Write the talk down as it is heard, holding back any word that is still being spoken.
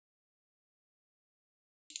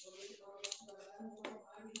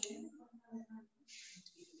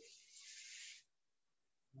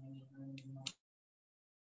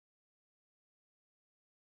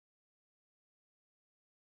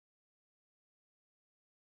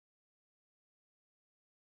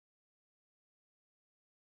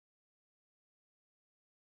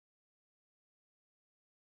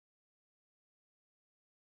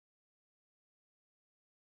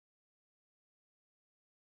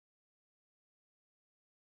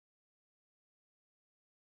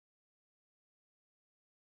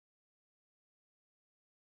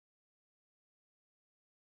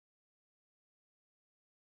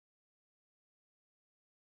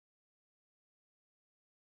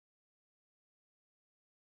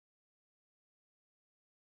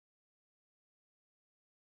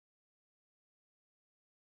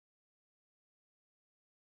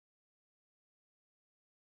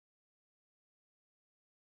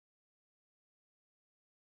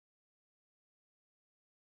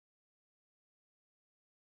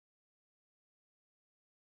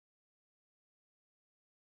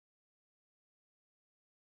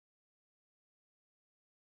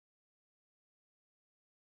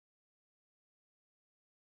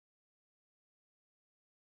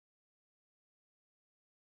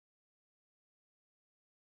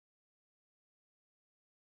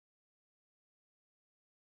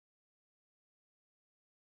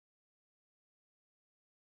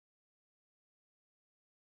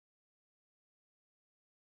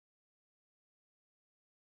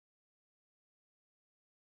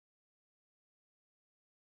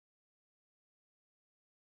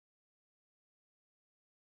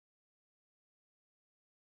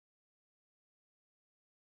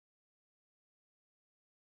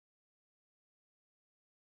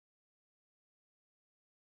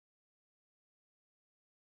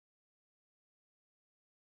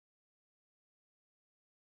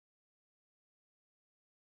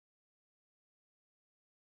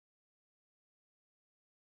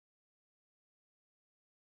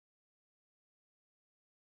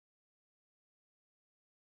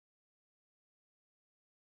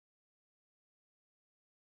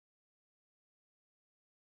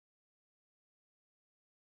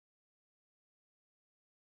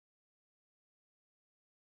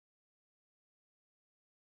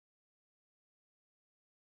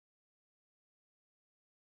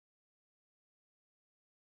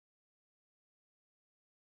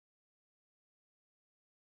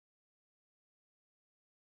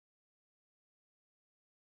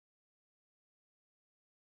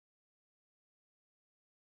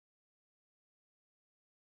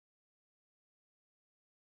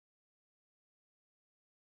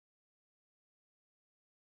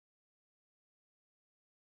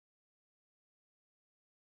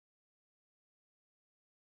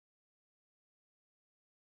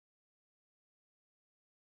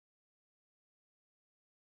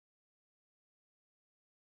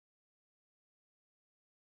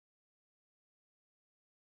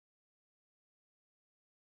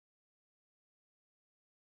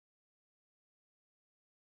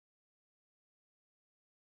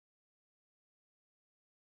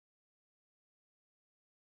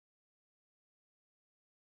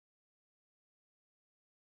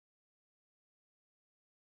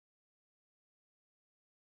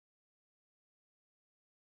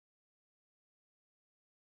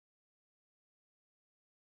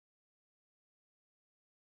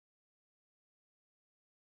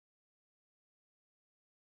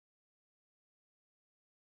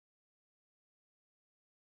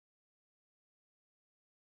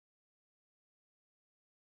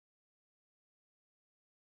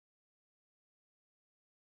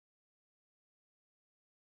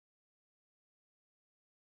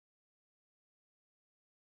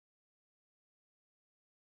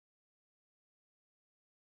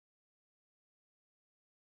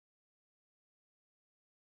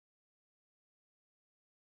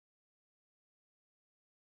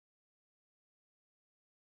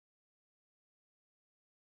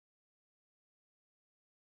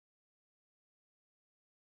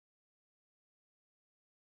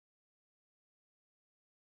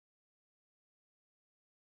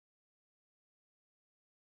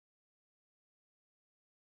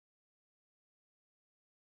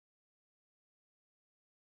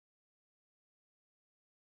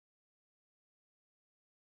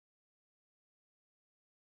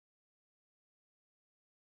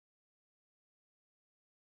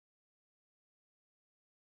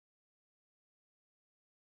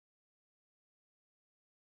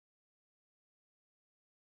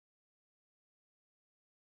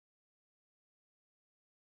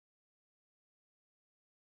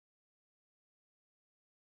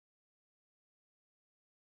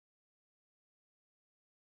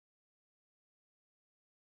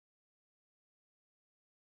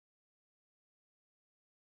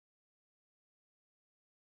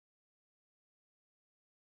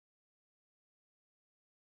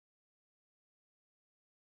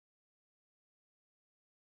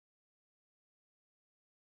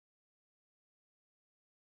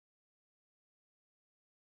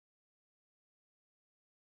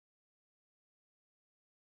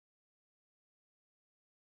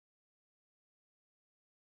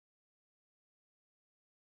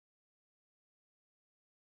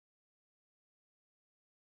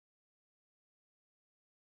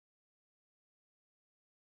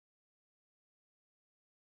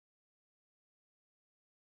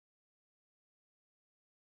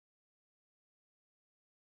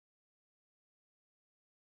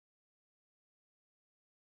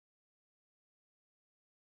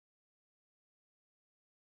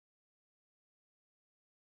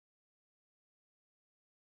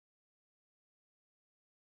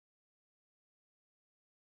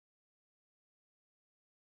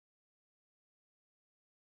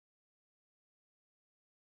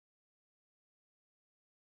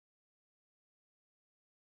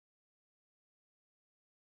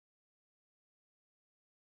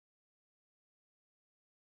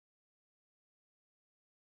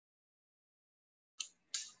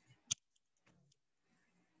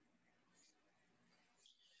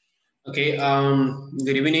Okay,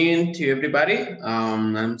 good evening to everybody.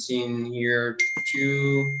 I'm seeing here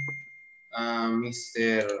two,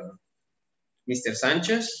 Mr.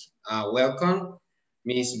 Sanchez, welcome.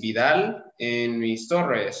 Miss Vidal and Miss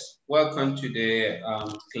Torres, welcome to the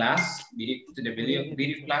class, to the video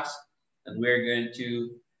class that we're going to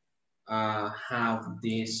have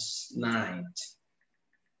this night.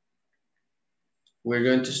 We're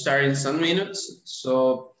going to start in some minutes,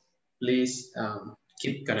 so please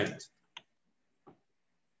keep connected.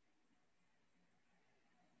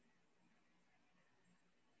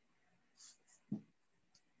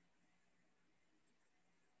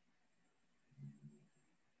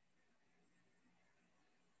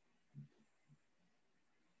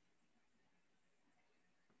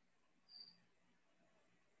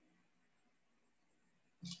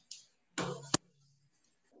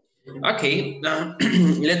 Okay,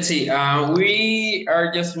 let's see. We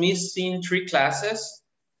are just missing 3 classes,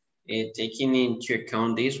 taking into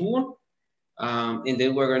account this one, and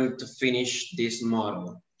then we're going to finish this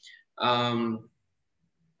model. Let's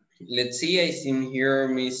see, I see here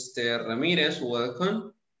Mr. Ramirez,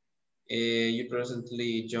 welcome. You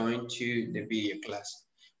presently joined to the video class.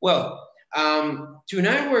 Well,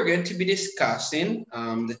 tonight we're going to be discussing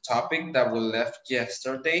the topic that we left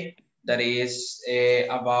yesterday, that is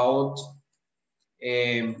about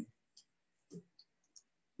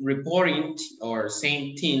reporting or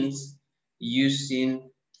saying things using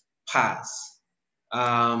past.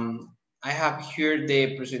 I have here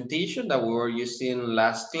the presentation that we were using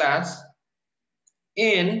last class,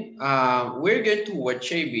 and we're going to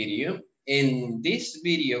watch a video. In this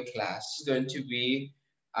video class is going to be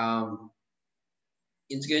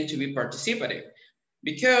it's going to be participative,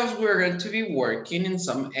 because we're going to be working in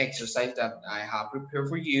some exercise that I have prepared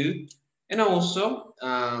for you. And also,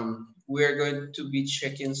 we're going to be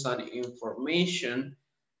checking some information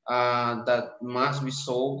that must be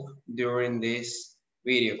solved during this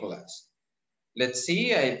video class. Let's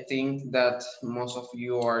see, I think that most of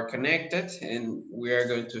you are connected and we are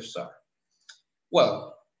going to start.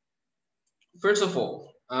 Well, first of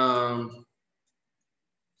all, tell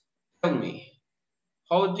me,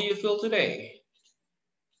 how do you feel today?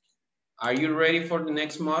 Are you ready for the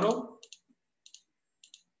next model?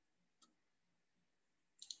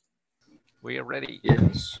 We are ready.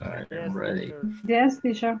 Yes, I am ready. Yes,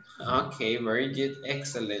 teacher. Okay, very good,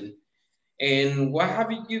 excellent. And what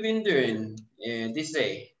have you been doing this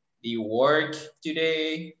day? Do you work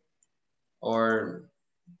today, or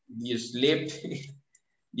do you sleep?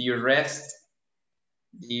 Do you rest?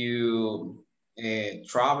 Do you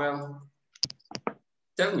travel?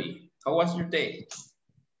 Tell me, how was your day?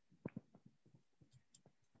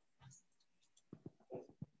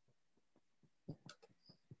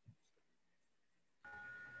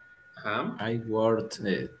 I worked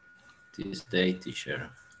this day, teacher.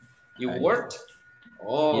 You worked?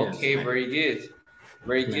 Oh, yes, okay, very good.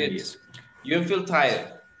 Very good. Yes. You don't feel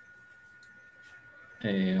tired?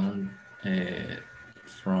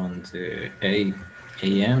 From the 8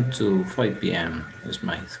 a.m. to 5 p.m. is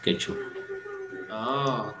my schedule.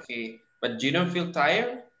 Oh, okay. But you don't feel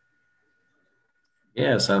tired?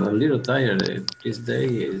 Yes, I'm a little tired. This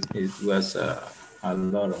day it was a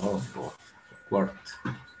lot of work.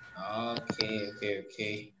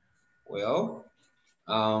 Okay. Well,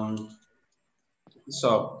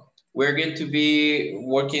 so we're going to be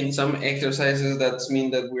working some exercises. That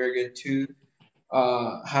means that we're going to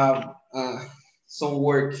have some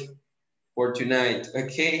work for tonight,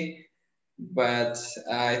 okay? But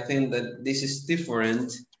I think that this is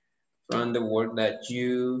different from the work that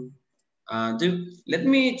you do. Let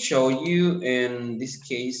me show you in this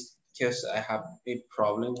case, because I have a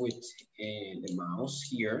problem with the mouse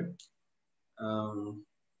here.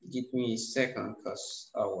 Give me a second, because,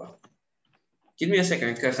 oh well. Give me a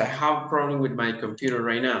second, because I have a problem with my computer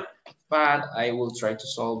right now, but I will try to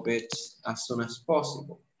solve it as soon as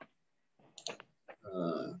possible.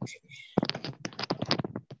 Okay.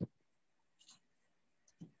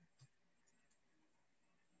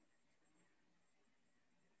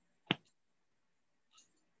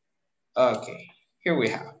 Okay, here we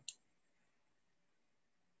have.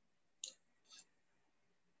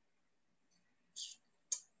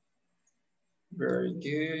 Very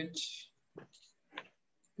good.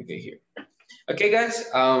 Okay, here. Okay, guys,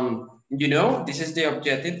 you know, this is the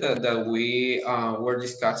objective that we were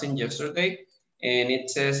discussing yesterday. And it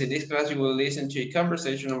says, in this class, you will listen to a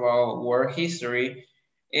conversation about work history,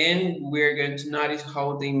 and we're going to notice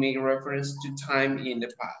how they make reference to time in the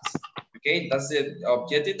past. Okay, that's the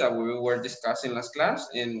objective that we were discussing last class,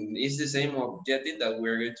 and it's the same objective that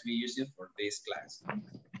we're going to be using for this class.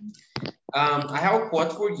 I have a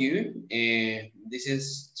quote for you, and this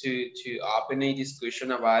is to open a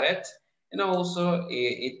discussion about it, and also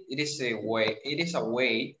it is a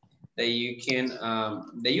way that you can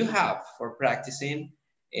that you have for practicing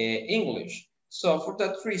English. So for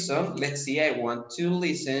that reason, let's see. I want to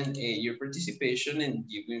listen your participation, and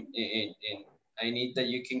and I need that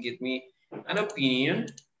you can give me an opinion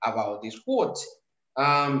about this quote.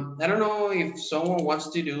 I don't know if someone wants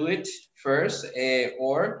to do it first,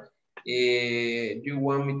 or do you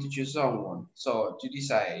want me to choose someone? So to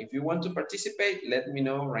decide, if you want to participate, let me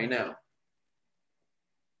know right now.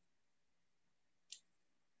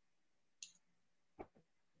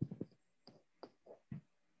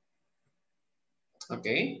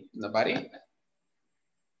 Okay, nobody?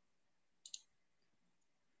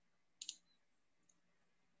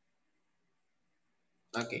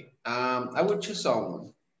 Okay, I will choose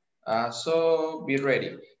someone. So be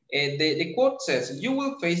ready. The quote says, you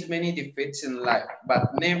will face many defeats in life,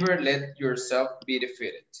 but never let yourself be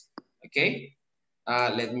defeated. Okay,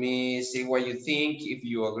 let me see what you think, if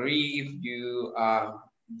you agree, if you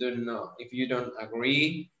don't know, if you don't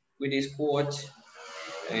agree with this quote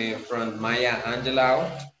from Maya Angelou.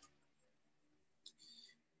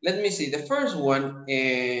 Let me see, the first one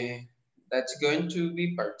that's going to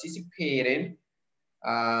be participating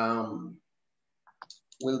um,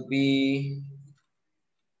 will be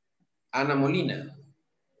Ana Molina.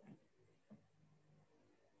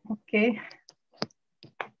 Okay.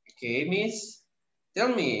 Okay, Miss, tell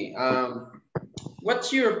me,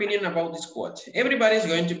 what's your opinion about this quote? Everybody's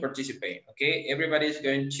going to participate, okay? Everybody's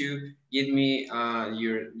going to give me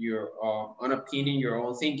your own opinion, your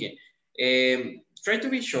own thinking. Try to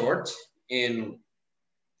be short and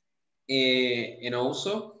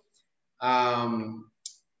also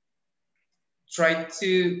try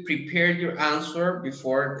to prepare your answer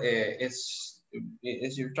before it's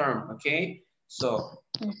your turn, okay? So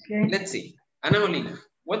Okay. let's see. Ana Molina,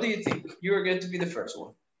 what do you think? You are going to be the first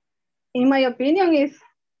one. In my opinion, it's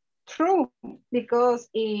true because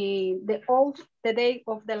in the day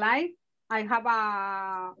of the life, I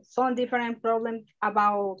have some different problems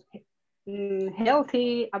about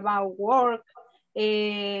healthy, about work,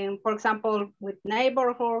 and for example, with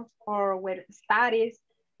neighborhoods or with studies,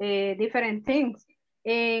 different things.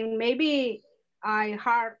 And maybe I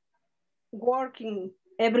hard working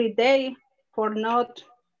every day for not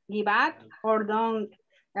give up or don't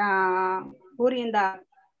put in the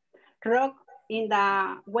rock in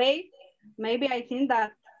the way. Maybe I think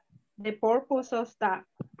that the purpose of the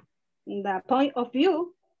point of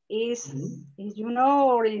view is you know,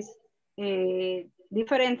 or is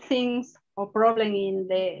different things or problem in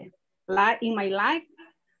the life in my life.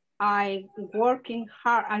 I working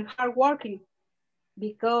hard. I'm hard working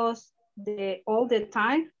because the all the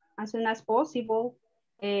time as soon as possible.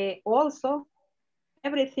 Also,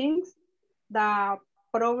 everything the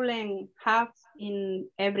problem has in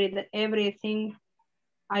everything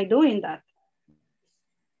I do in that.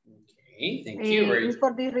 Okay, thank you. It's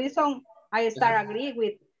for this reason I start agree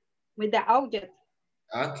with the object.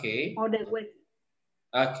 Okay. Or the way.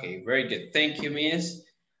 Okay, very good. Thank you, Miss.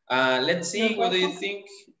 Let's see, You're what do you welcome. think?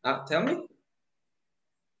 Tell me.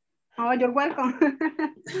 Oh, you're welcome.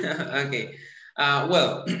 Okay.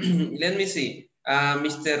 Well, let me see.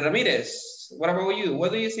 Mr. Ramirez, what about you?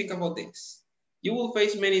 What do you think about this? You will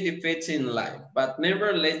face many defeats in life, but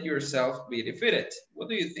never let yourself be defeated. What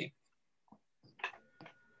do you think?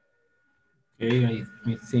 Okay,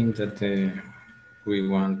 I think that we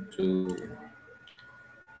want to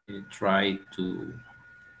try to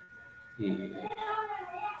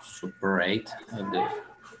separate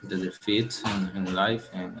the defeats in life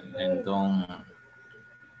and don't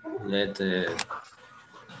let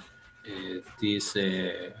this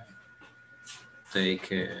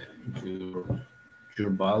take your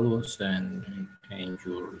values and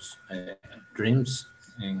your dreams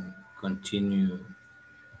and continue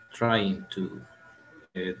trying to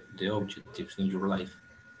the objectives in your life.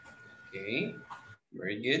 Okay,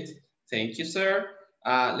 very good. Thank you, sir.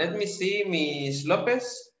 Let me see, Miss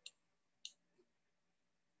Lopez.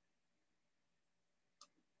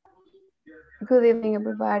 Good evening,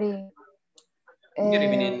 everybody. Good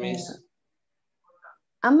evening, Uh, Miss.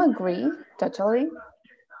 I'm agree totally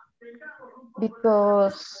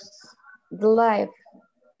because the life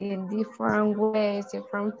in different ways,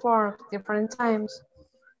 different forms, different times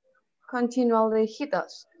continually hit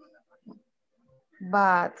us.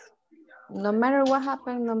 But no matter what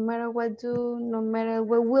happens, no matter what do, no matter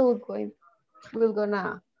what will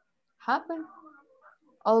gonna happen,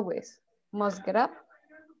 always must get up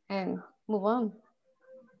and move on.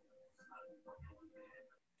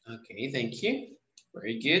 Okay, thank you.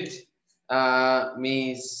 Very good.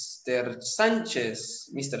 Mr. Sanchez.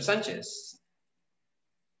 Mr. Sanchez.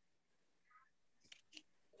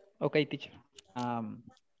 Okay, teacher.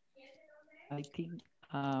 I think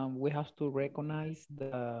we have to recognize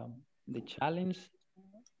the challenge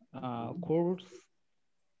occurs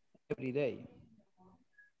every day.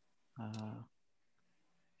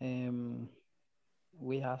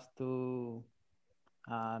 We have to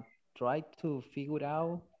try to figure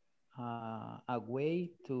out a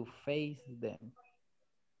way to face them.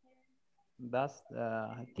 That's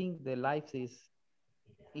I think the life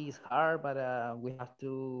is hard, but we have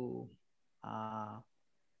to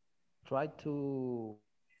try to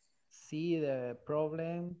see the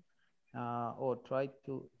problem or try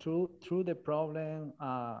to through the problem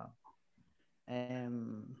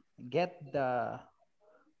and get the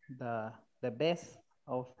best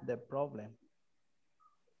of the problem.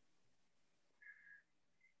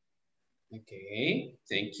 Okay,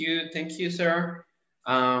 thank you, sir.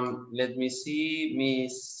 Let me see,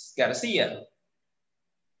 Miss Garcia.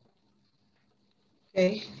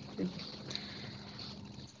 Okay,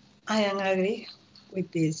 I am agree with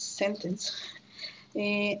this sentence.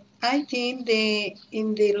 I think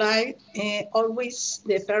in the life always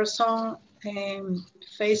the person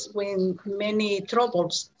faced with many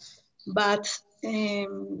troubles, but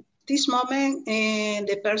this moment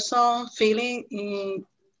the person feeling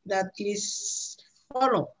that is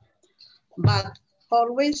follow, but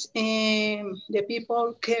always the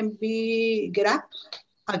people can be get up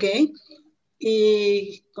again,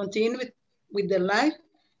 continue with the life,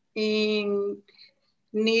 and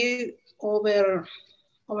need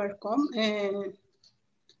overcome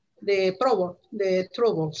the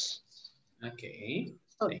troubles. Okay,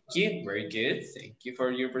 thank you, very good. Thank you for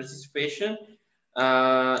your participation.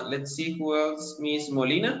 Let's see who else, Miss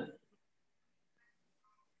Molina.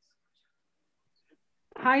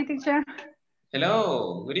 Hi, teacher.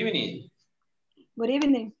 Hello, good evening. Good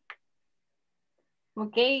evening.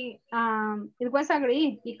 Okay, it was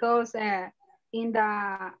agreed because in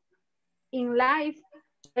life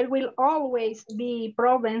there will always be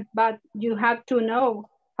problems, but you have to know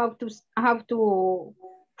how to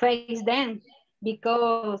face them,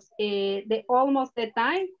 because the almost the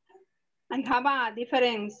time I have a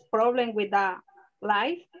different problem with the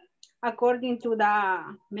life according to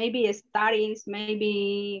the maybe studies,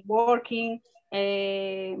 maybe working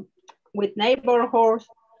with neighborhoods,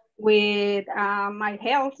 with my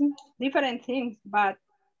health, different things, but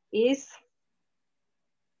it's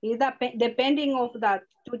depending of that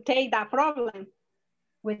to take the problem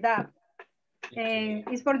with that. And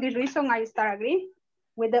it's for this reason I start agree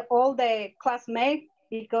with all the classmates,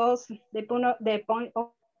 because the point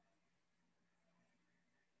of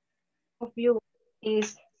view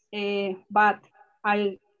is but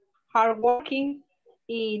I hard working,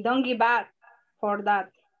 don't give up for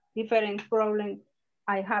that different problem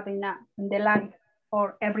I have in the life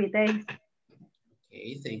or every day.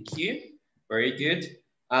 Okay, thank you. Very good.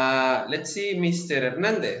 Let's see, Mr.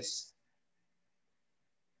 Hernandez.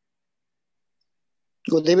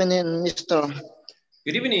 Good evening, Mr.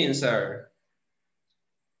 Good evening, sir.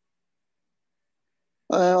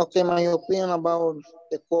 Okay, my opinion about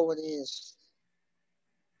the COVID is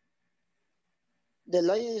the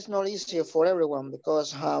life is not easy for everyone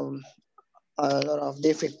because have a lot of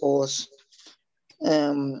difficulties,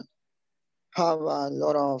 have a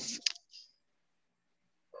lot of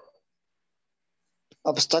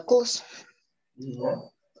obstacles,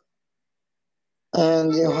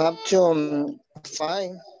 and you have to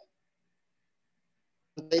find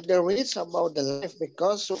take the risks about the life,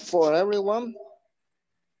 because for everyone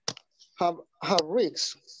have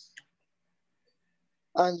risks,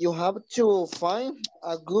 and you have to find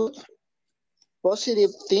a good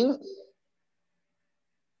positive thing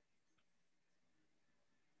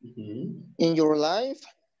in your life,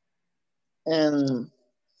 and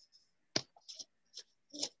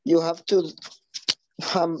you have to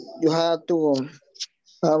have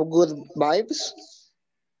good vibes.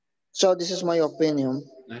 So this is my opinion.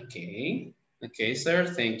 Okay, okay, sir.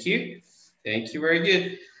 Thank you. Thank you. Very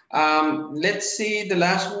good. Let's see the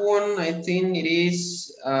last one. I think it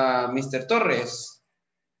is Mr. Torres.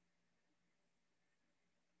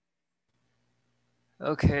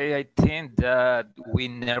 Okay, I think that we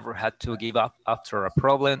never had to give up after a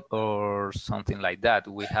problem or something like that.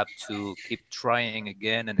 We have to keep trying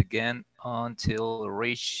again and again until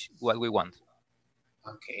reach what we want.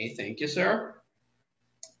 Okay, thank you, sir.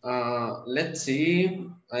 Let's see.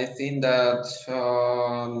 I think that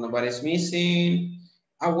nobody's missing.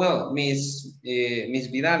 Ah, well, Miss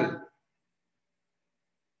Vidal.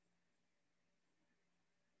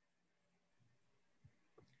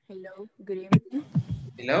 Hello, good evening.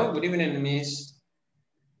 Hello, good evening, Miss.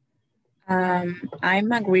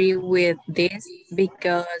 I'm agree with this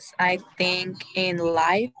because I think in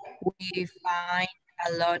life we find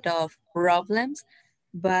a lot of problems,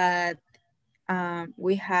 but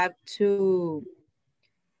we have to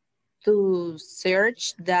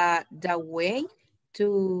search the way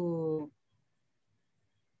to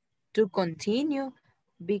to continue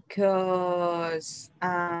because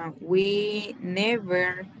we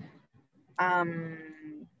never um,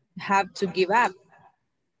 have to give up,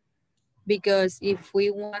 because if we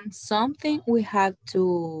want something we have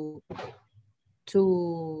to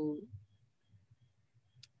to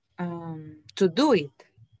do it.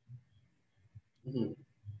 Mhm.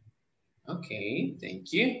 Okay,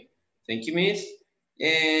 thank you. Thank you, Miss.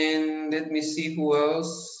 And let me see who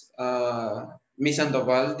else. Miss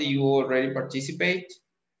Sandoval, do you already participate?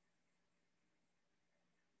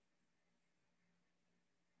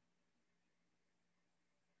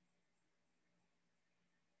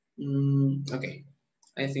 Okay,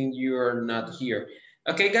 I think you are not here.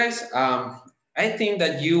 Okay, guys. I think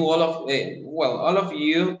that you all of well, all of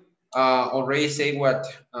you already say what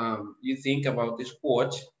you think about this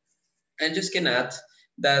quote. I just can add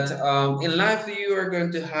that in life you are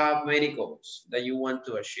going to have many goals that you want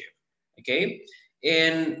to achieve. Okay,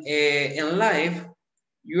 and in life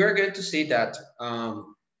you are going to see that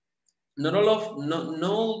not all of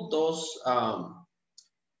no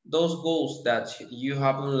those goals that you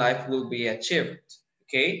have in life will be achieved.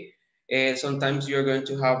 Okay, sometimes you're going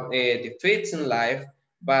to have defeats in life,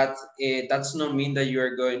 but that's not mean that you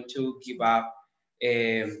are going to give up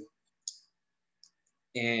um,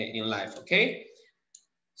 in life. Okay,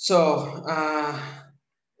 so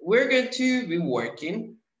we're going to be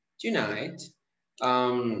working tonight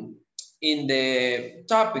um, in the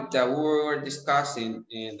topic that we were discussing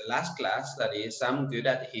in the last class, that is I'm good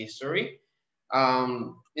at history.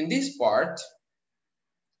 In this part,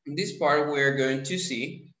 we're going to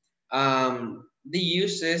see the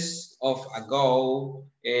uses of ago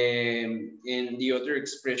and the other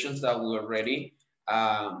expressions that we already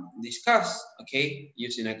discussed, okay?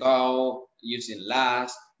 Using ago, using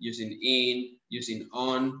last, using in, using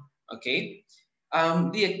on, okay?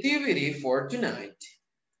 The activity for tonight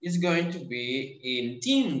is going to be in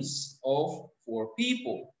teams of 4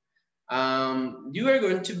 people. You are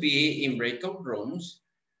going to be in breakout rooms,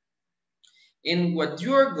 and what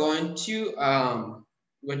you are going to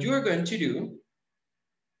do,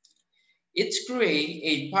 it's create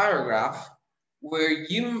a paragraph where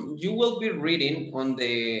you will be reading on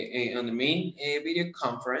the main video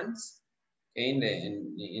conference. Okay,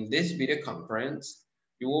 in this video conference,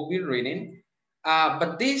 you will be reading,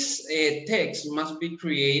 but this text must be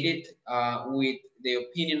created with the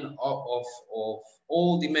opinion of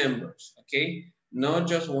all the members. Okay, not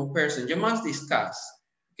just one person. You must discuss.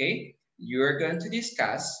 Okay, you are going to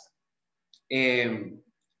discuss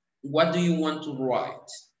what do you want to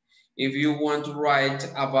write. If you want to write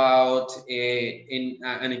about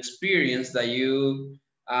an experience that you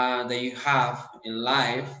have in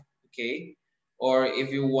life, okay, or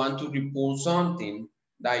if you want to report something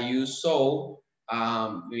that you saw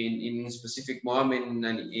in a specific moment in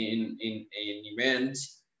an event,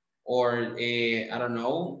 or I don't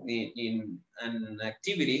know, in an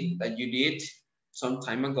activity that you did some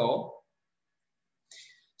time ago.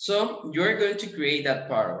 So you're going to create that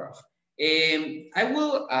paragraph. I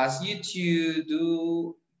will ask you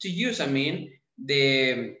to use,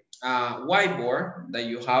 the whiteboard that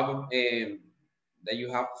you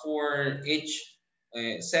have for each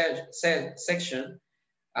section,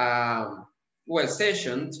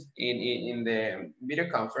 sessions in the video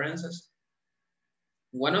conferences.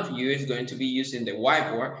 One of you is going to be using the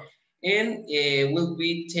whiteboard and will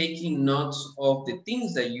be taking notes of the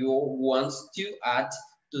things that you want to add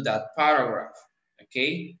to that paragraph,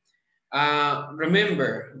 okay?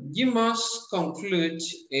 Remember, you must conclude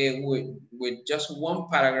with just one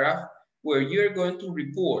paragraph where you're going to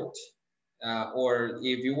report, or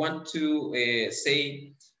if you want to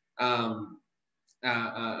say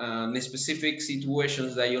in specific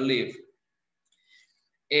situations that you live.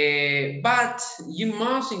 But you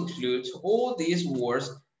must include all these words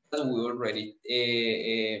that we already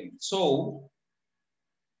saw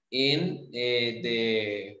in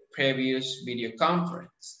the previous video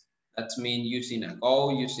conference. That means using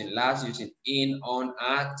ago, using last, using in, on,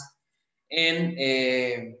 at,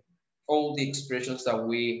 and all the expressions that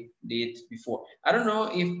we did before. I don't know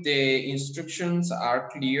if the instructions are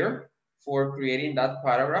clear for creating that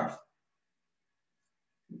paragraph.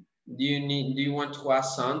 Do you want to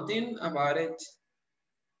ask something about it?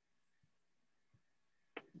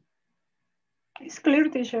 It's clear,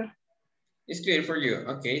 teacher. It's clear for you.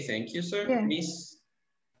 Okay, thank you, sir. Yeah. Miss.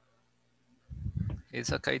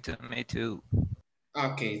 It's okay to me too.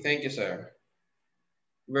 Okay, thank you, sir.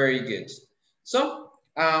 Very good. So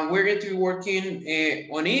we're going to be working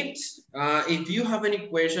on it. If you have any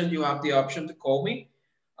questions, you have the option to call me,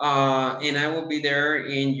 and I will be there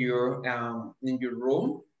in your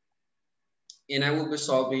room, and I will be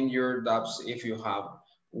solving your doubts if you have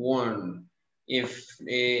one.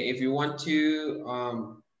 If you want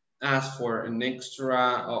to ask for an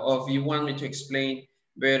extra, or if you want me to explain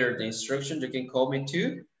better the instructions, you can call me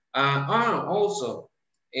too. Also,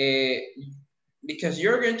 because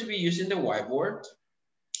you're going to be using the whiteboard,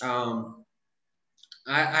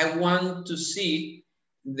 I want to see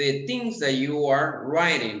the things that you are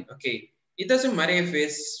writing. Okay, it doesn't matter if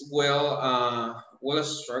it's well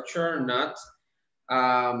structured or not.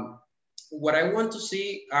 What I want to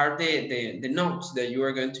see are the notes that you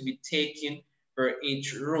are going to be taking for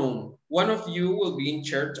each room. One of you will be in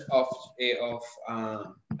charge of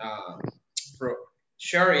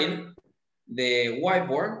sharing the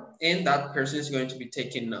whiteboard, and that person is going to be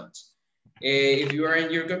taking notes. If you are in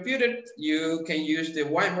your computer, you can use the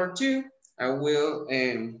whiteboard too. I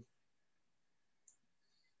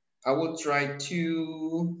will try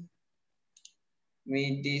to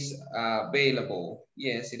make this available.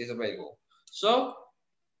 Yes, it is available. So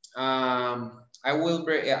I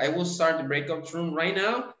will start the breakout room right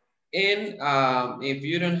now. And if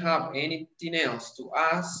you don't have anything else to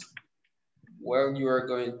ask, well, you are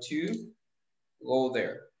going to go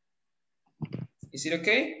there. Is it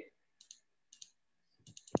okay?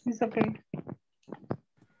 It's okay.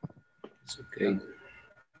 It's okay.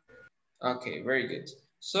 Okay, very good.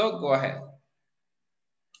 So go ahead.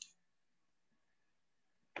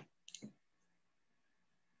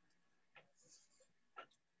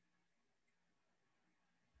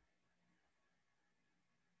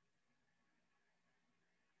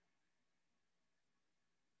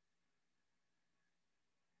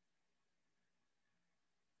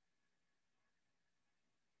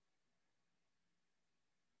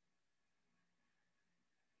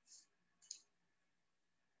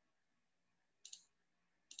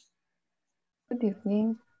 Good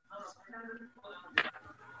evening.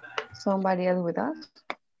 Somebody else with us?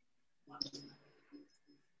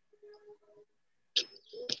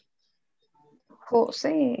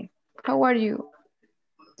 Jose, how are you?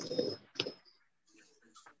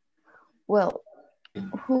 Well,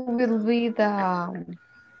 who will be the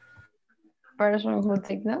person who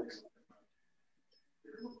takes notes?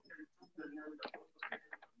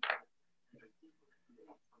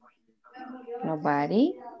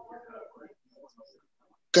 Nobody?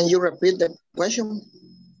 Can you repeat the question?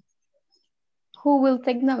 Who will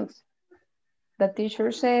take notes? The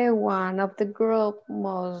teacher said one of the group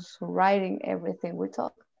must writing everything we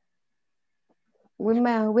talk. We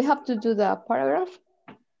have to do the paragraph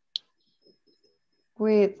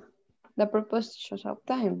with the prepositions of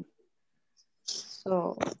time.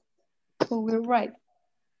 So who will write?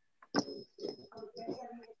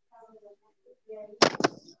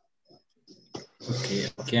 Okay,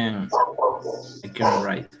 I can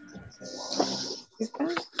write. You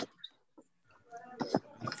can?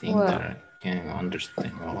 I think Well, that I can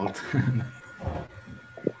understand all.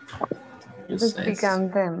 let's begin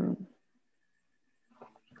them.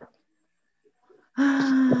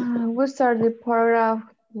 We'll start the paragraph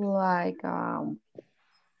like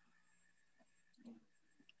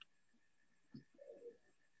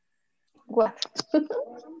what?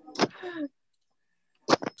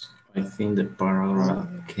 I think the paragraph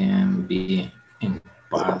can be in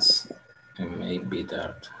past, and maybe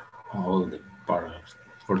that all the paragraphs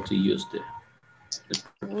for to use the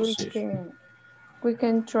preposition. We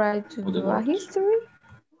can try to do a history.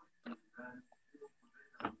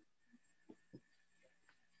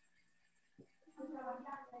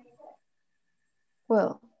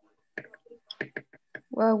 Well,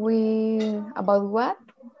 about what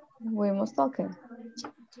we must talking.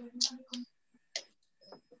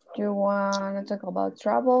 Do you want to talk about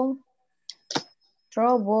trouble,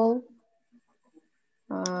 school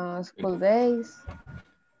days?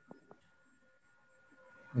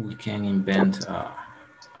 We can invent a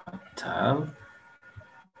tale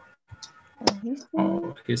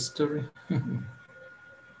or history.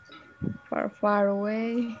 Far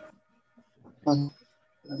away.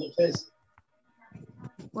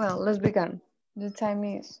 Well, let's begin. The time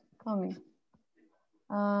is coming.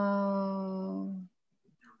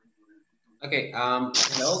 Okay,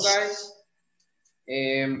 hello guys.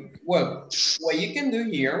 Well, what you can do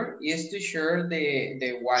here is to share the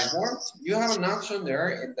whiteboard. You have an option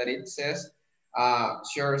there that it says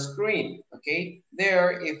share screen, okay?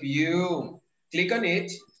 There, if you click on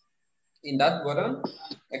it, in that button,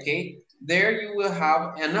 okay, there you will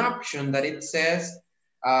have an option that it says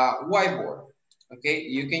whiteboard, okay?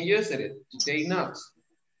 You can use it to take notes.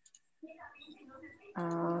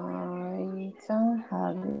 I don't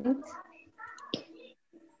have it.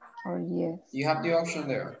 Or yes. You have the option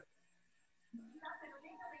there.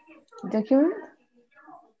 Document?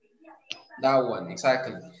 That one,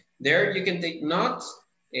 exactly. There you can take notes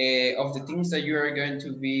of the things that you are going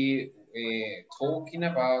to be talking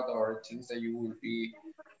about or things that you will be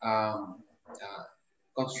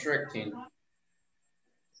constructing.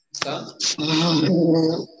 Done?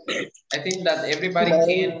 I think that everybody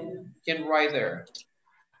can write there.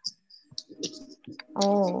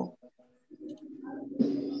 Oh.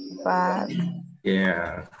 But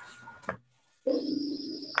Yeah.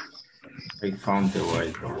 I found the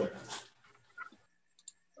whiteboard.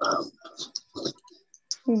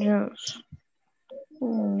 yes.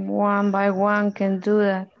 One by one can do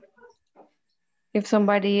that. If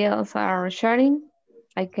somebody else are sharing,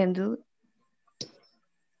 I can do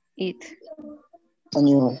it. And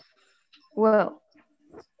you, Well,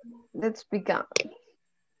 let's begin.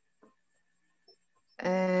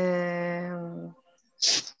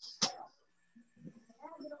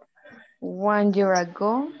 1 year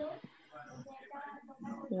ago,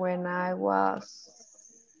 when I was...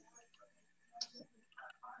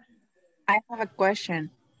 I have a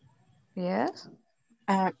question. Yes?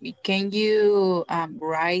 Can you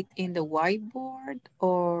write in the whiteboard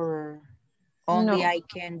or only No. I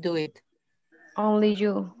can do it? Only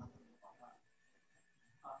you.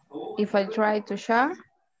 If I try to share,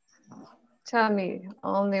 tell me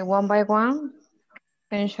only one by one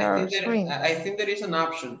and share screen. I think there is an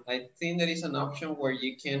option. I think there is an option where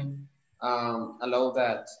you can allow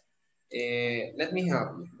that. Let me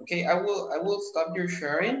help you. Okay, I will stop your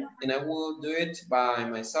sharing and I will do it by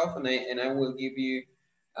myself and I will give you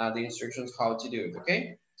the instructions how to do it.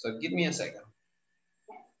 Okay, so give me a second.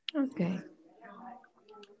 Okay.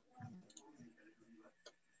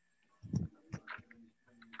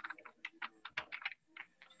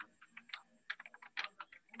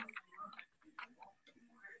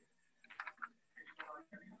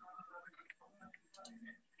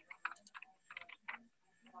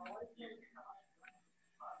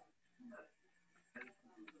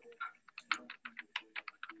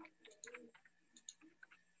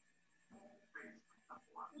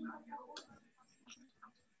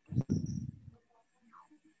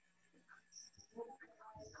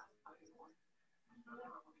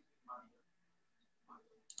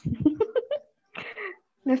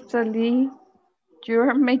 Mr. Lee,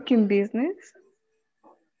 you're making business?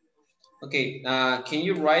 Okay, can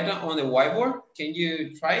you write on the whiteboard? Can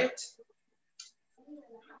you try it?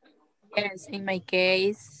 Yes, in my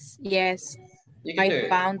case, yes. You can do it. I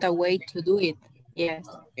found a way to do it. Yes.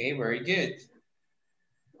 Okay, very good.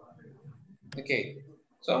 Okay,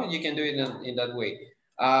 so you can do it in that way.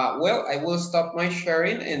 Well, I will stop my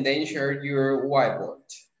sharing and then share your whiteboard.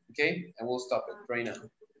 Okay, I will stop it right now.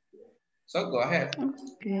 So go ahead.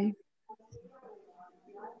 Okay.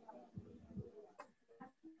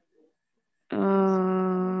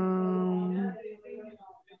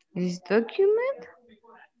 This document?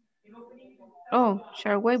 Oh,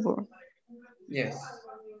 share whiteboard. Yes.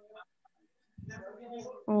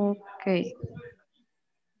 Okay.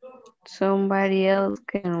 Somebody else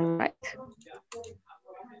can write.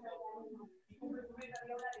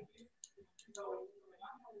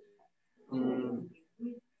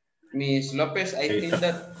 Ms. Lopez, I think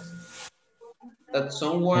that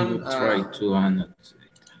someone I will try to annotate.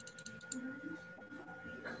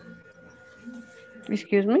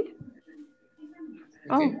 Excuse me?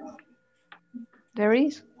 Okay. Oh, there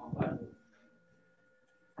is.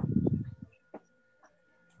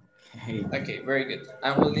 Okay, very good.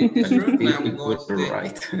 I will leave this room and I will go to the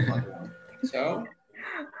other one. So,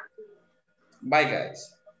 bye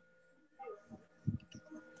guys.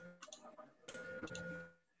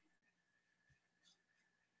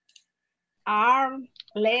 Arm,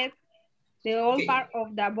 leg, the whole part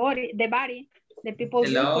of the body, the people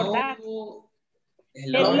use for that.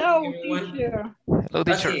 Hello, everyone. teacher. Hello,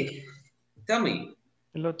 teacher. Okay, tell me.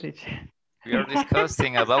 Hello, teacher. We are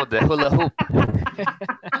discussing about the hula hoop.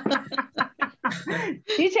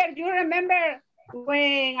 Teacher, you remember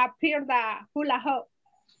when appeared the hula hoop?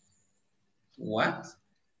 What?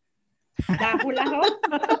 The hula hoop?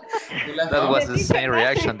 That was the same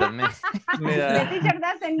reaction that me. The teacher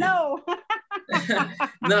doesn't know.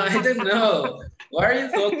 No, I don't know. What are you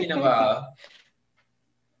talking about?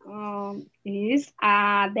 is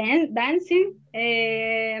dancing,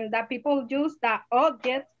 and the people use the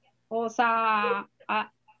object also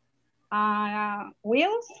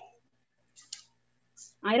wheels.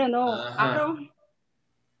 I don't know. Arrow.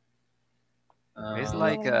 It's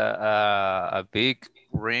like a big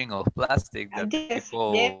ring of plastic that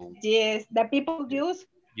people yes. The people use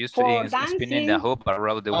to dancing. spinning the hoop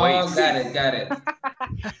around the Oh, waist. got it.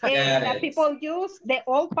 And the people use the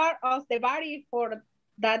all part of the body for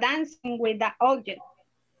the dancing with the object.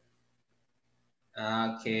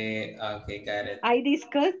 Okay, got it. I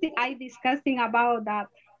discussing about that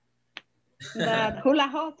hula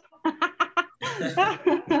hoop.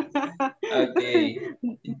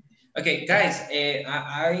 Okay, guys,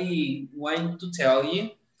 I want to tell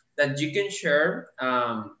you that you can share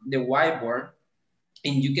the whiteboard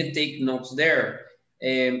and you can take notes there.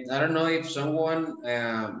 I don't know if someone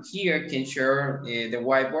here can share the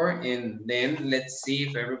whiteboard, and then let's see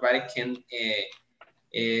if everybody can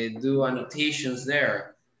do annotations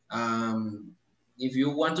there. If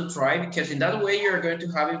you want to try, because in that way you're going to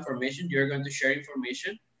have information, you're going to share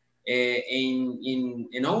information,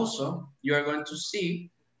 and also you are going to see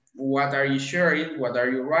what are you sharing, what are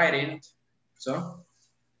you writing. So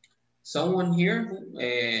someone here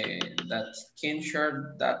that can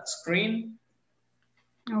share that screen.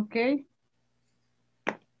 Okay.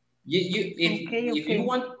 If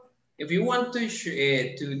you want to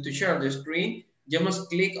share the screen, you must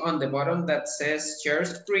click on the button that says share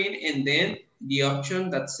screen and then the option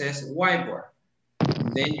that says whiteboard.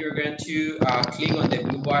 Then you're going to click on the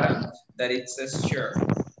blue button that it says share.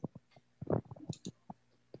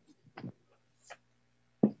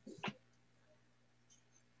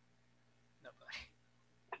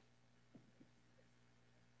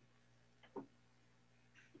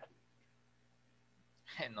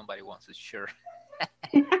 Nobody wants to share.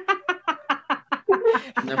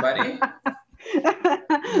 Nobody?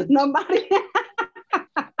 Nobody.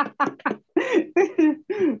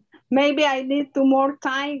 Maybe I need more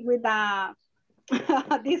time with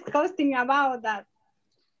discussing about that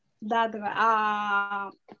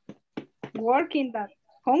working, that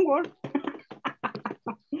homework.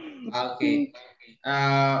 Okay.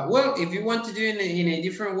 Well, if you want to do it in a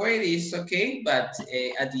different way, it's okay. But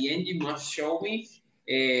at the end, you must show me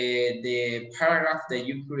the paragraph that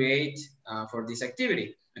you create for this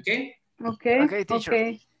activity. Okay? Okay,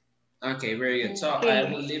 teacher. Okay, very good. So I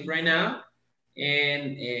will leave right now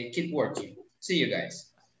and keep working. See you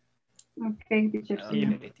guys. Okay, teacher.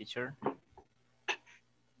 Okay, teacher.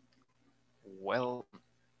 Well.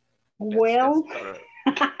 Which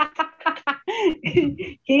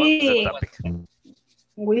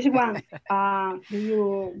one do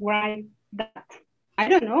you write that? I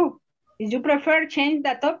don't know. Did you prefer change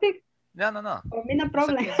the topic? No. For me, no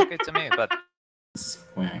problem. It's okay to me, but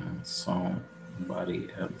when somebody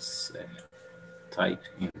else type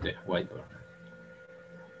in the whiteboard.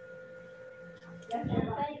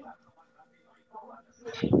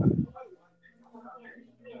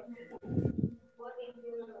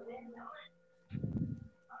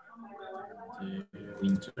 The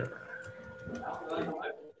winter.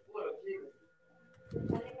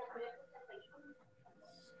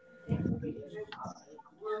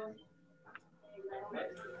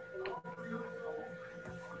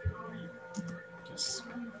 Yes.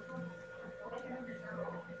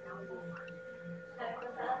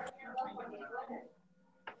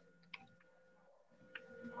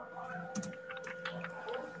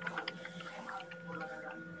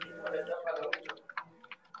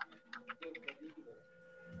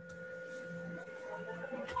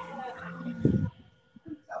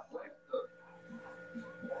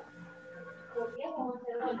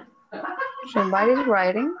 Somebody's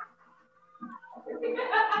writing.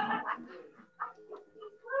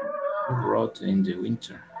 Who wrote in the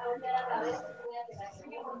winter?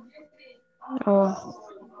 Oh,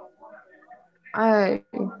 I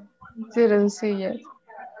didn't see it.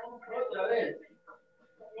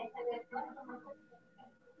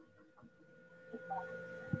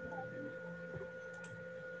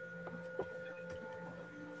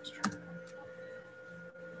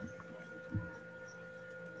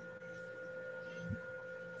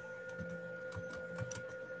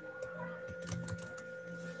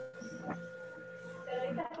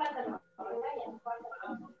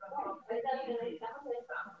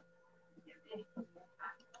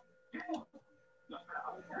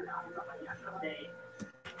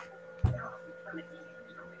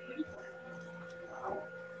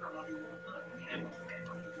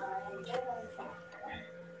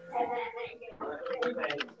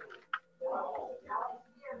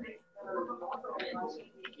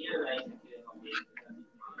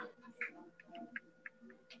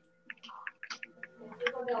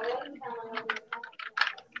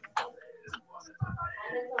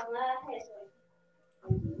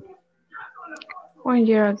 1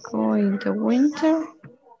 year ago in the winter,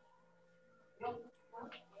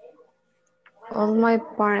 all my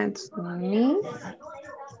parents and me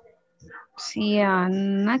see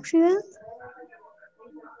an accident.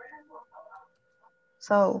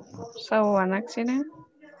 So an accident.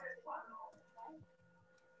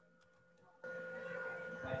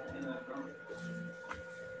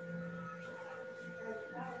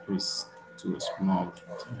 It's too small.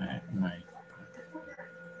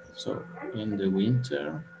 So in the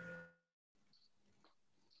winter,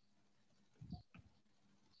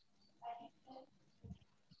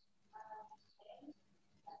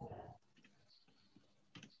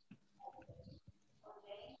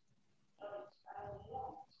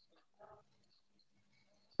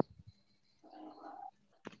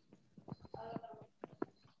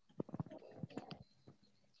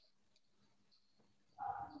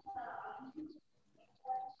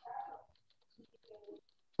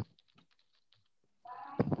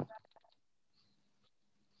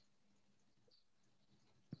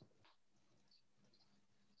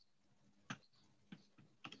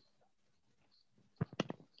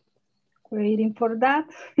 Waiting for that.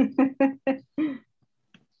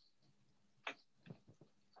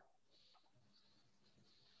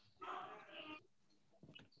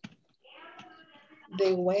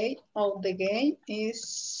 The way of the game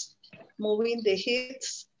is moving the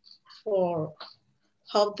hits for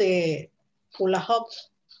how the hula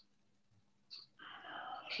hoops.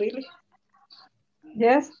 Really?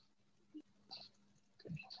 Yes.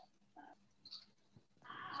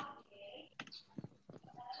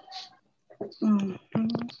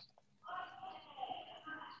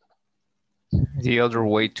 The other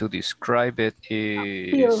way to describe it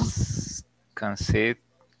is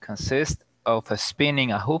consist of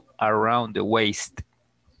spinning a hoop around the waist.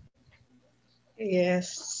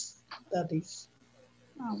 Yes, that is.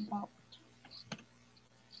 Oh, wow.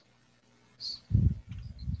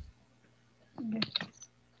 Okay.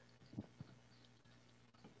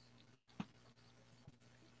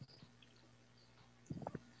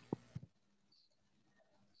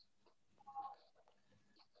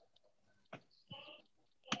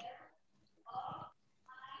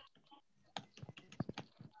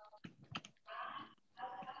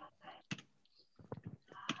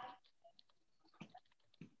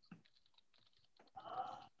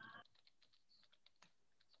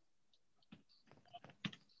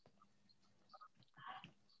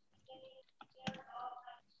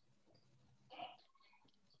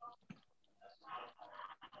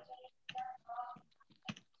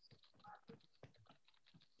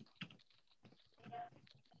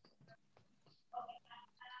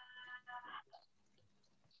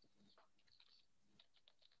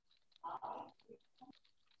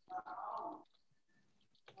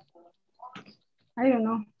 I don't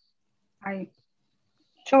know. I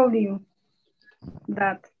told you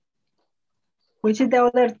that. Which is the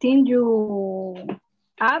other thing you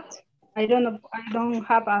add? I don't know. I don't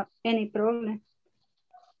have any problem,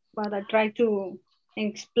 but I try to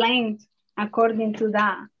explain according to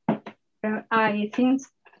that. I think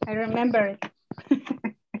I remember it.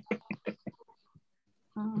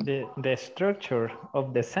 The structure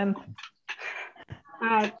of the sentence.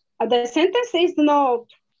 The sentence is not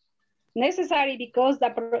necessary because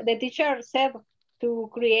the teacher said to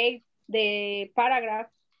create the paragraph.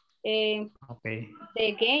 Okay.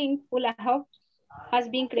 The game hula hoop has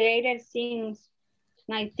been created since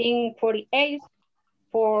 1948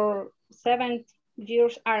 for 7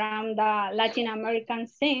 years around the Latin American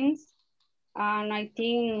scenes.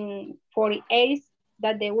 1948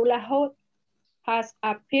 that the hula hoop has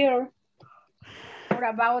appeared for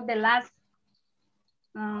about the last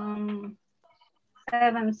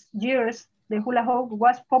 7 years. The hula hoop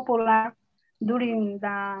was popular during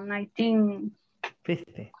the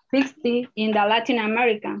 1950 in the Latin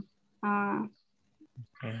America.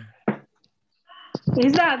 Okay.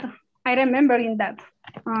 Is that, I remember in that.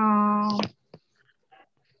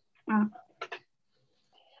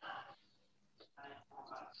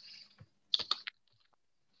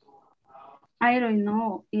 I don't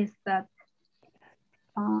know, is that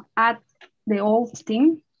add the old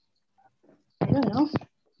thing? I don't know.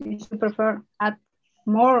 You should prefer add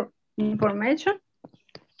more information?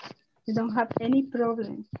 You don't have any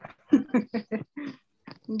problem.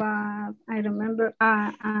 But I remember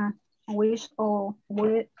which or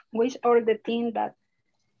the thing that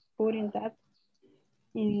put in that.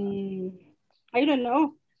 I don't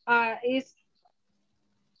know. Is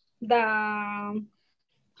the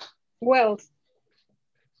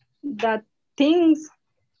the things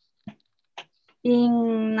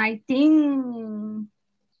in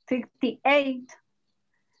 1968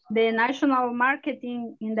 the national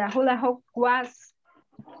marketing in the hula hoop was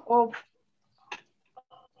of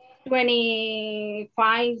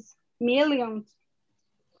 25 million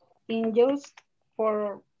in just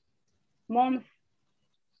for month.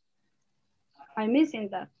 I'm missing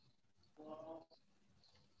that.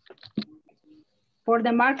 For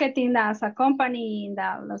the marketing as a company in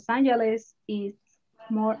the Los Angeles is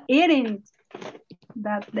more eating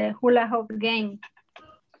than the hula hoop game.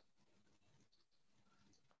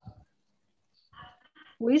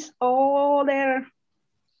 Which other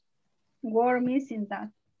word missing that?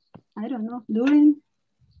 I don't know. During,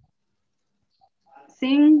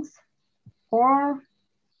 since, for,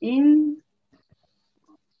 in,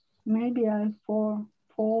 maybe I for,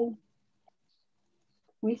 fall,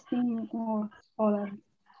 wasting or other.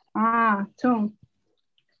 Ah, two.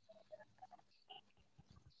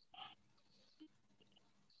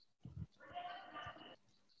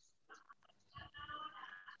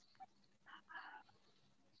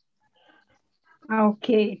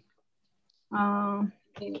 Okay.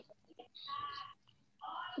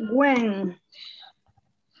 When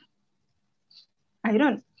I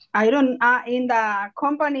don't in the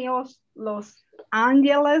company of Los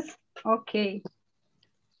Angeles. Okay.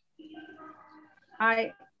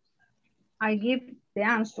 I give the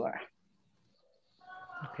answer.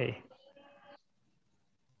 Okay.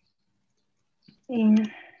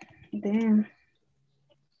 In the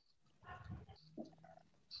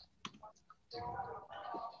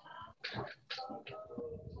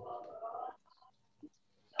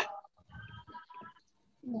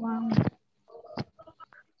one.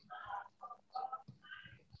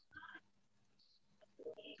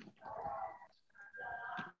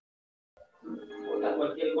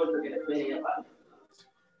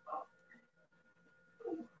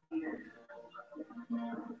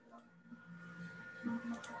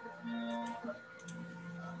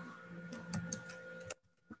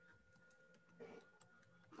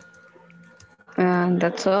 And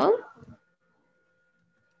that's all.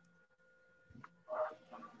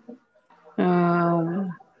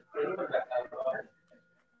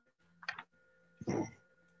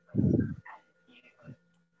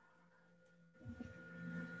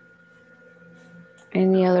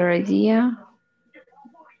 Any other idea?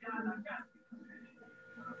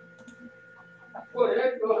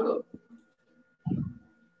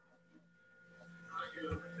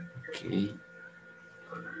 Okay.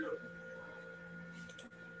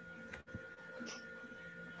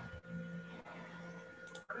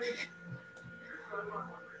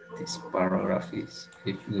 This paragraph is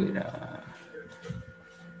with a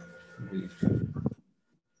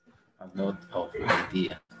lot of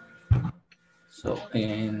ideas. So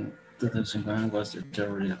in 2001 was the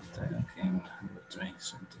theory of the king doing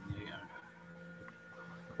something here.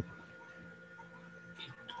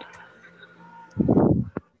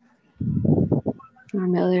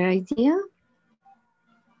 Another idea?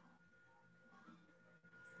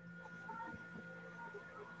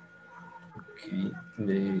 Okay,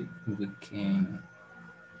 we can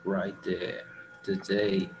write the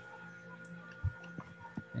day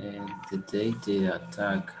and the day they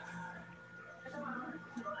attack.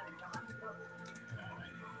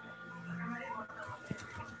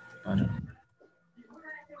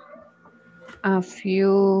 A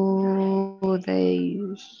few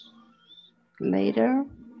days later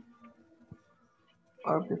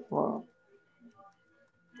or before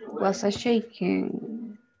was a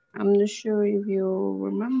shaking. I'm not sure if you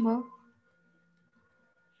remember.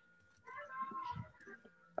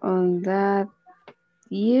 On that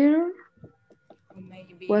year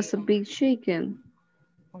Maybe, was a big shaking.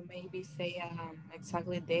 or maybe say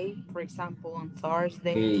exactly day, for example, on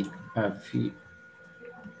Thursday. Okay,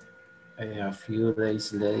 a few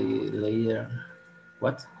days later,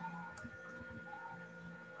 what?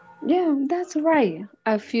 Yeah, that's right.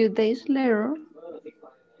 A few days later,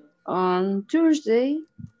 on Tuesday,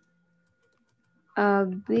 a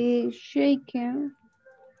big shaking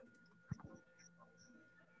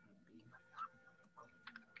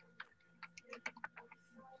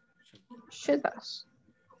should us.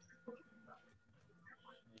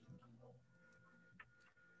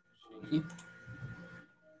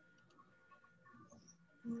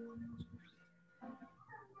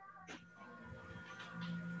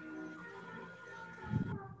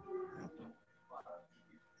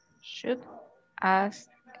 Should us,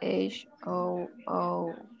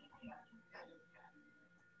 H-O-O.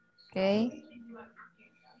 Okay.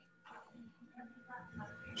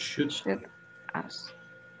 Should us.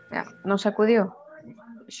 Ya, nos sacudió.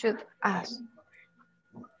 Should us.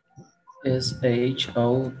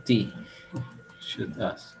 S-H-O-T. Should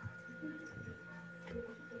us.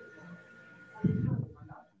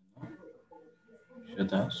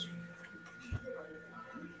 does.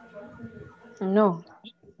 No,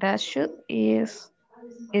 that should is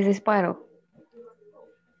spiral.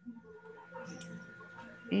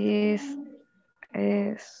 Is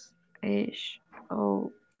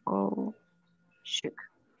H-O-O shook.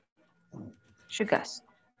 Shook us.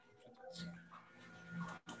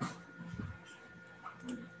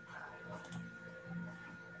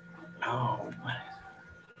 Oh,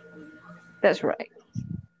 That's right.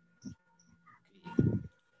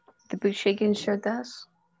 The book shaking sure does.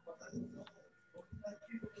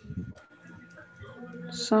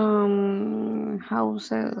 Some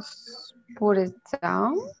houses put it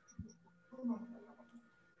down.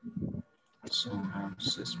 some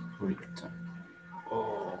houses put it down.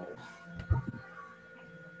 Oh.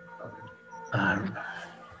 Um,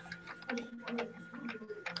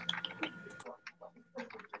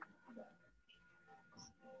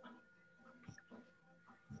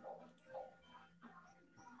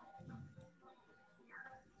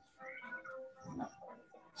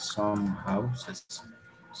 some houses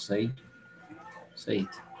say it.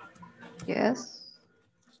 Yes.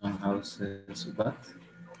 Some houses what?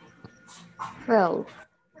 Fell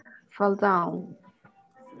down.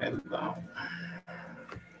 Fell down.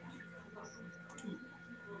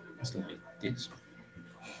 It's like this.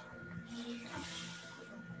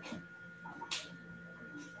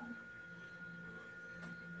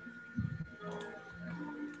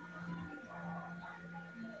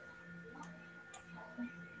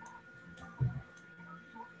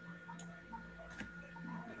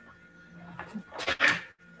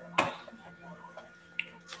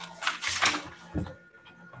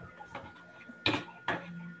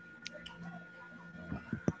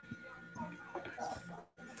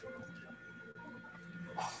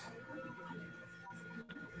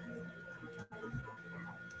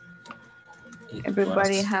 It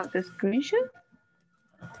Everybody was have the screenshot?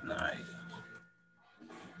 at night.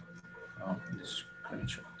 Oh, the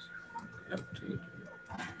screenshot.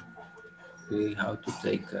 We have to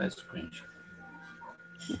take a screenshot.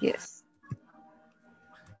 Yes.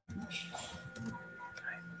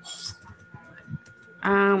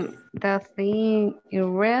 The thing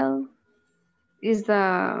in red is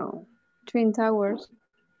the Twin Towers.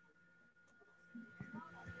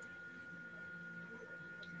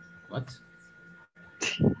 What?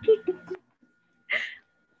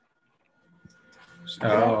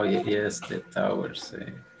 Oh, yes, the towers.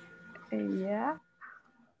 Yeah.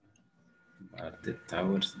 But the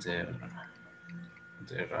towers there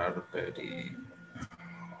are very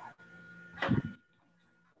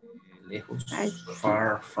lejos,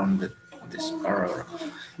 far from the spiral.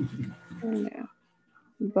 Yeah.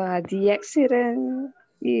 But the accident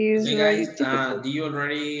is Hey very guys, difficult. do you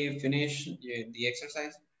already finish the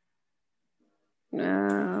exercise?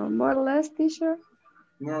 More or less, teacher.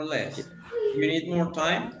 More or less. You need more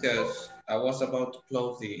time because I was about to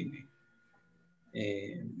close the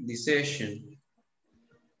session.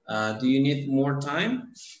 Do you need more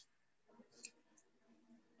time?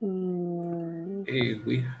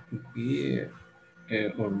 We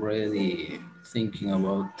already thinking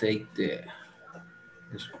about take the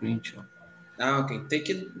screenshot. Okay, take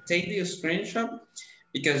the screenshot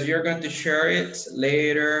because you're going to share it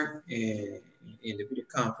later in the video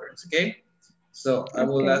conference, okay? So I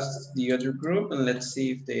will Okay. ask the other group and let's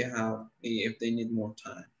see if they need more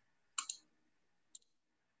time.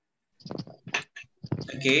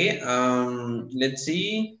 Okay, let's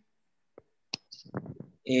see.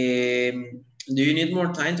 Do you need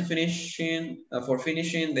more time to finishing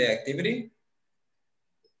the activity?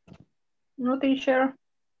 No, teacher.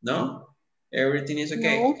 No? Everything is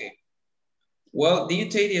okay? No. Okay. Well, do you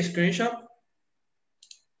take the screenshot?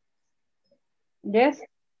 Yes.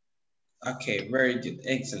 Okay, very good,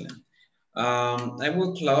 excellent. I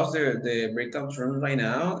will close the breakout room right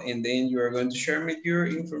now, and then you are going to share me your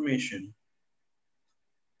information.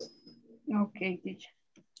 Okay, teacher.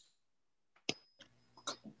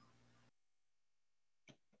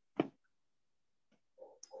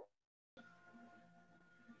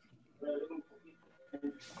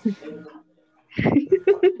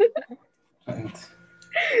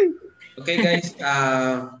 Okay, guys.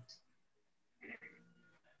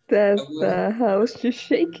 That's the house just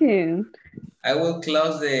shaking. I will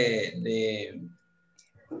close the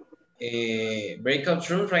breakout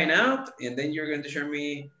room right now, and then you're going to share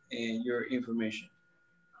me your information.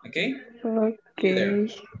 Okay? Okay. See you there.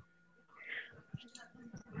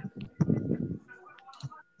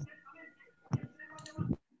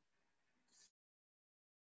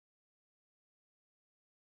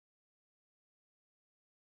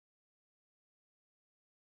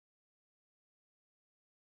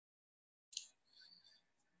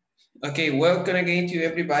 Okay, welcome again to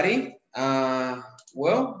everybody.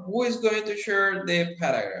 Well, who is going to share the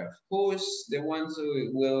paragraph? Who is the ones who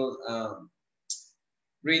will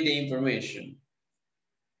read the information?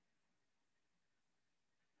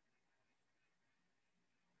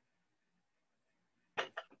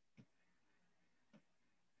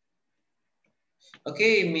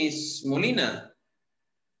 Okay, Miss Molina.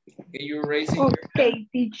 Okay, you're raising your hand. Okay,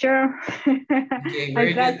 teacher. Okay,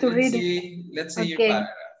 very I try good. to read it. Let's see your Okay.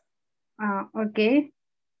 paragraph. Okay.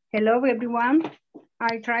 Hello, everyone.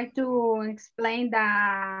 I try to explain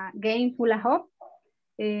the game hula hoop.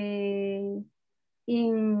 In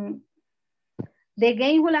the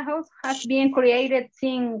game hula hoop has been created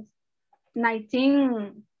since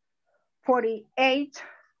 1948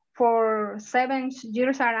 for 7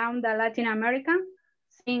 years around the Latin America.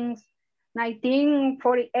 Since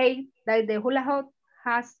 1948, that the hula hoop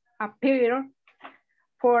has appeared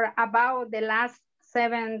for about the last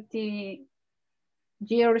 70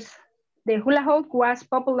 years. The hula hoop was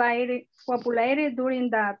populated during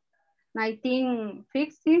the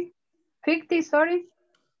 1950s,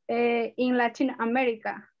 in Latin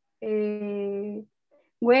America.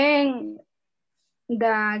 When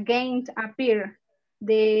the game appeared,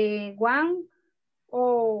 the one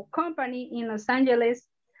company in Los Angeles,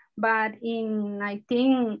 but in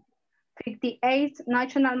 1958,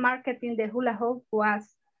 national market in the hula hoop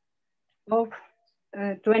was of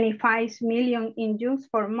 25 million in use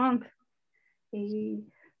per month.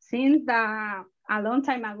 Since a long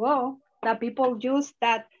time ago, the people used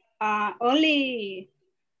that only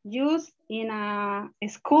used in a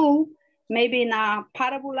school, maybe in a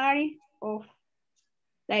parabulary of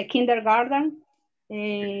the kindergarten,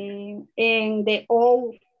 and the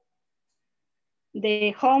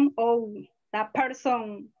home of the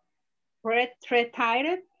person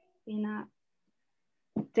retired in a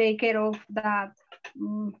take care of that.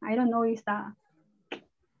 I don't know if that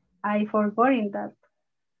I forgot in that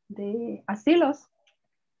the asilos.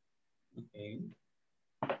 Okay.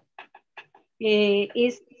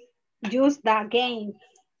 Is just the game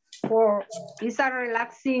for it's a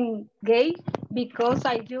relaxing game because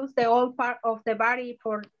I use the whole part of the body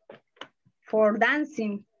for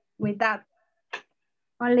dancing with that.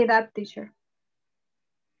 Only that, teacher.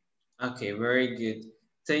 Okay, very good.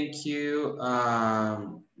 Thank you,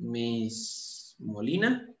 Miss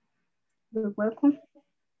Molina. You're welcome.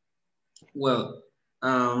 Well,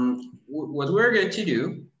 what we're going to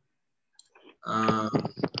do,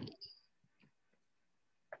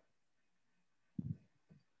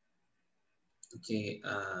 okay,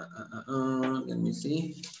 let me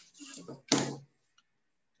see.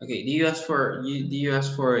 Okay, do you ask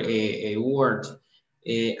for a word?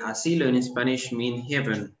 Asilo in Spanish means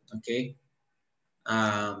heaven. Okay,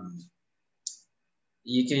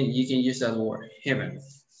 you can use that word, heaven.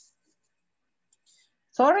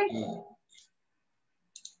 Sorry.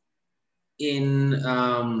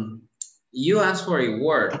 You ask for a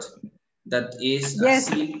word that is yes.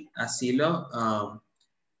 asilo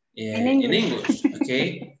in English.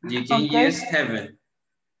 Okay, you can okay. use heaven.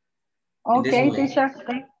 Okay, teacher.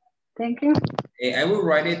 Thank you. I will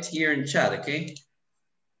write it here in chat. Okay.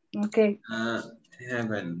 Okay.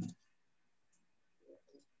 Heaven.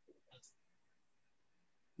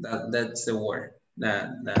 That's the word.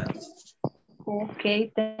 That.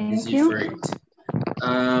 Okay, thank you.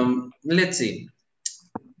 Let's see.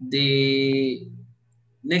 The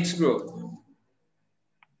next group.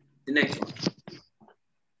 The next one.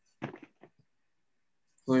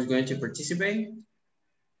 Who is going to participate?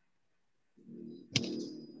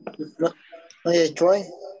 Troy.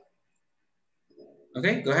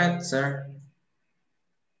 Okay, go ahead, sir.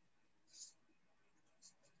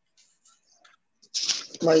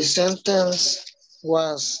 My sentence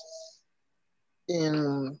was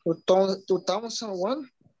in 2001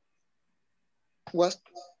 was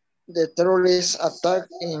the terrorist attack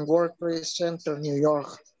in World Trade Center, New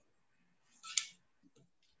York.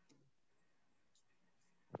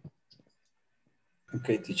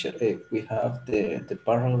 Okay, teacher, we have the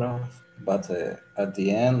paragraph, but at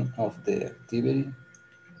the end of the activity,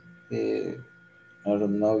 I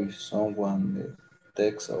don't know if someone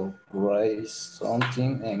takes or writes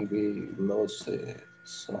something and we lost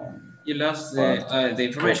some. You lost the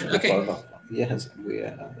information. The okay. paragraph. Yes, we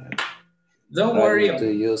are. Don't worry. To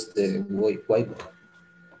use the whiteboard.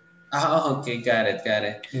 Oh, okay, got it.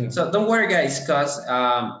 Yeah. So don't worry, guys, because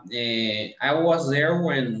I was there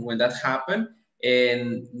when that happened,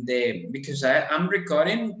 and because I'm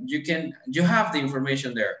recording, you have the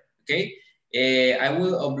information there. Okay, I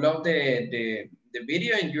will upload the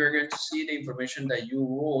video, and you're going to see the information that you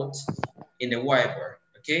wrote in the whiteboard.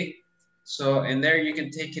 Okay, So, and there you can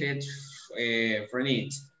take it from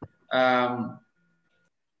it.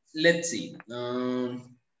 Let's see.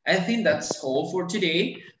 I think that's all for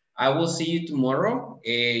today. I will see you tomorrow.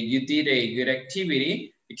 You did a good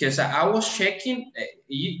activity because I was checking.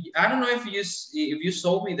 I don't know if you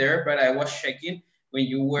saw me there, but I was checking when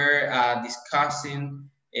you were discussing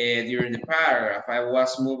during the paragraph. I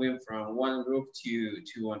was moving from one group to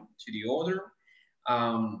the other,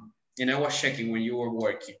 and I was checking when you were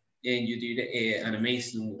working, and you did an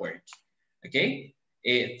amazing work. Okay,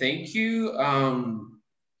 thank you.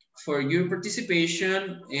 For your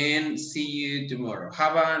participation and see you tomorrow.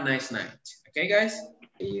 Have a nice night. Okay, guys?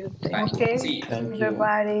 You Bye. Okay, See you. Thank you.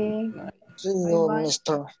 everybody. See you, Bye-bye.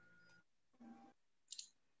 Mr.